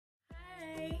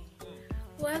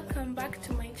Welcome back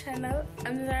to my channel.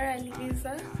 I'm Zara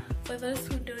Liza, for those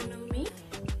who don't know me,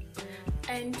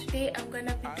 and today I'm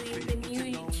gonna be doing the new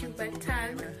YouTuber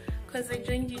tag because I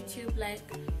joined YouTube like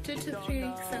 2 to 3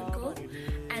 weeks ago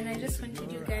and I just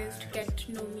wanted you guys to get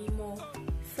to know me more.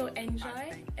 So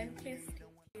enjoy and please stay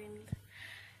tuned.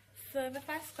 So the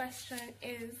first question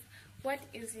is, what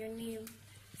is your name?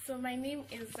 So my name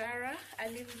is Zara, I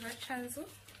live in zchanzu.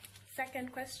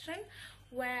 Second question,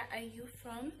 where are you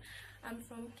from? I'm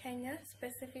from Kenya,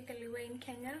 specifically we're in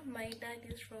Kenya. My dad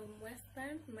is from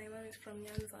Western, my mom is from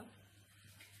Nyanza.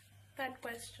 Third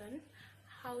question,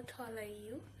 how tall are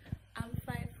you? I'm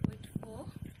 5'4".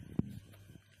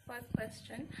 Fourth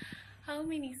question, how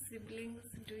many siblings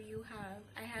do you have?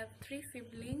 I have 3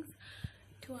 siblings,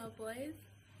 2 are boys,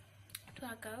 2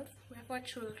 are girls. We have 4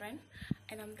 children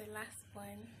and I'm the last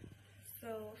one.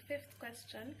 So fifth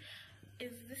question,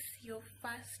 is this your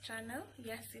first channel?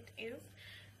 Yes, it is.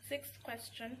 Sixth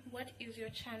question, what is your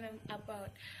channel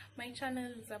about? My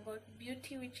channel is about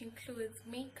beauty, which includes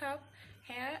makeup,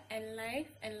 hair, and life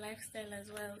and lifestyle as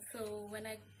well. So when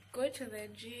I go to the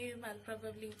gym, I'll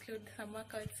probably include some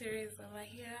workout series over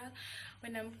here.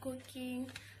 When I'm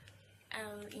cooking,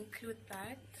 I'll include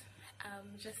that.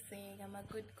 Just saying, I'm a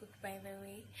good cook, by the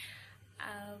way.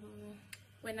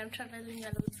 When I'm traveling,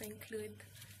 I'll also include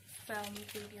some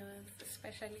videos,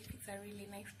 especially if it's a really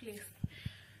nice place.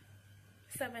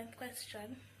 Seventh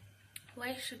question,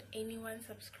 why should anyone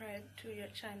subscribe to your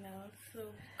channel? So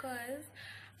because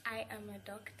I am a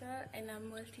doctor and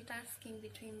I'm multitasking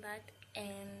between that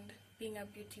and being a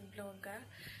beauty blogger,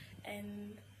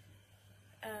 and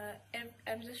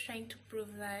I'm just trying to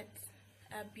prove that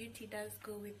beauty does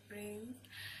go with brains,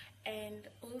 and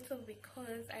also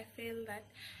because I feel that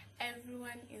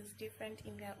everyone is different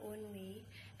in their own way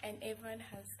and everyone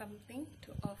has something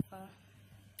to offer.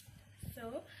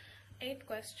 So eighth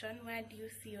question, where do you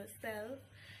see yourself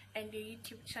and your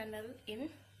YouTube channel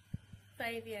in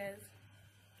 5 years?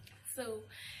 So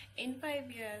in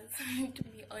 5 years, to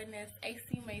be honest, I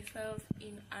see myself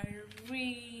in a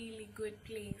really good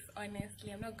place.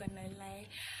 Honestly, I'm not gonna lie.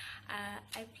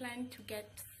 I plan to get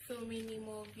so many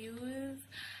more views.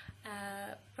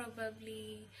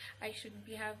 Probably I should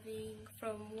be having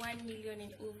from 1 million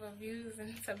and over views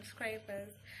and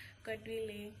subscribers, God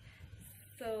willing.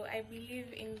 So I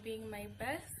believe in being my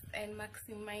best and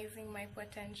maximizing my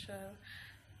potential.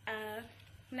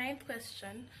 Ninth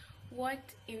question, what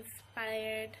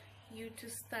inspired you to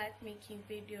start making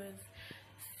videos?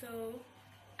 So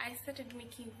I started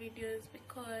making videos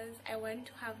because I want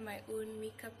to have my own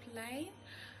makeup line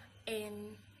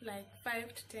in like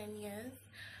 5 to 10 years,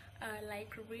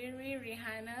 like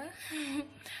Rihanna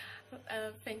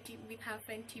Fenty, with her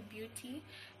Fenty Beauty.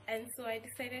 And so I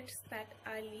decided to start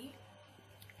early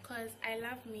because I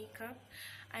love makeup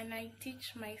and I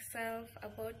teach myself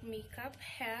about makeup,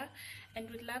 hair, and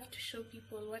would love to show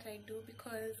people what I do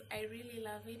because I really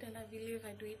love it and I believe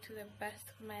I do it to the best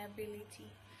of my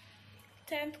ability.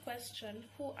 10th question,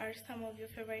 who are some of your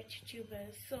favorite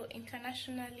YouTubers? So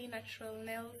internationally, Natural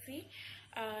Nelsie,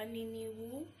 Nini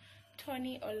Wu,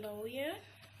 Tony Oloya.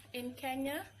 In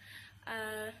Kenya,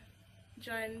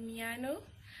 Joan Miano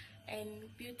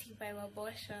and Beauty by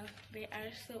Wabosha. They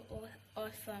are so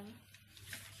awesome.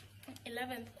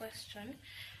 11th question,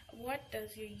 what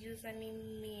does your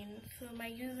username mean? So my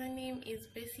username is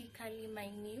basically my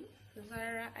name,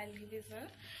 Zara Aliviza.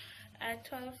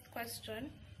 12th question,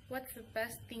 what's the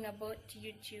best thing about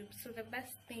YouTube? So the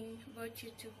best thing about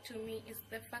YouTube to me is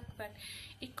the fact that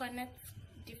it connects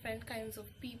different kinds of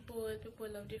people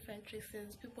of different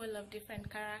races, people of different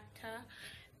character,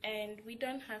 and we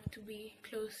don't have to be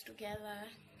close together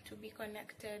to be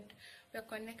connected. We're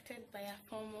connected by a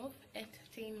form of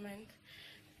entertainment.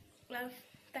 Well,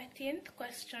 13th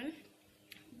question,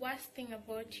 worst thing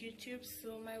about YouTube?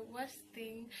 So my worst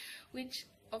thing, which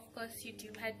of course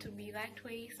YouTube had to be that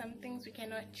way, some things we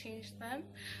cannot change them,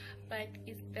 but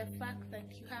it's the fact that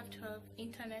you have to have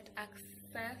internet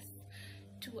access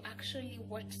to actually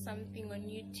watch something on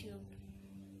YouTube.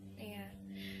 Yeah.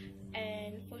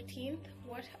 And 14th,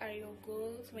 what are your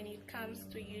goals when it comes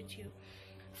to YouTube?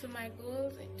 So my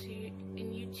goals in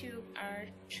YouTube are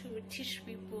to teach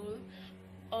people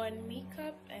on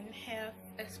makeup and hair,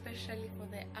 especially for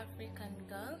the African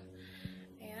girl,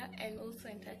 yeah, and also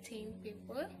entertain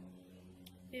people.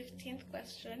 15th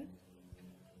question,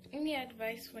 any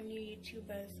advice for new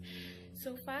YouTubers?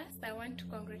 So first, I want to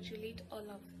congratulate all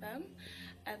of them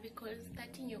because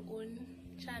starting your own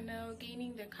channel,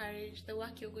 gaining the courage, the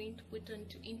work you're going to put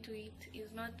into it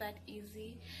is not that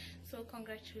easy. So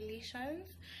congratulations.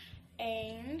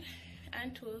 And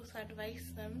and to also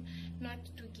advise them not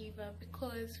to give up,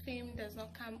 because fame does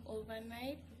not come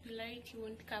overnight, popularity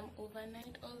won't come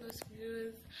overnight. All those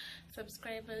views,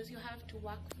 subscribers, you have to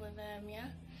work for them, yeah.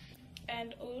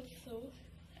 And also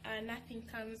nothing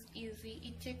comes easy.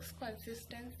 It takes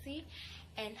consistency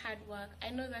and hard work. I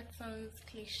know that sounds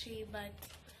cliche, but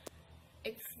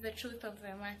it's the truth of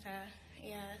the matter.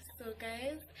 Yeah, so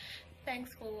guys,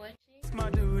 thanks for watching. It's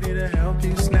my duty to help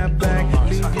you snap back.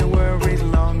 Leave your worries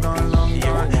long gone, long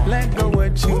gone. Let go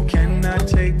what you cannot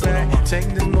take back. Take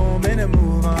this moment.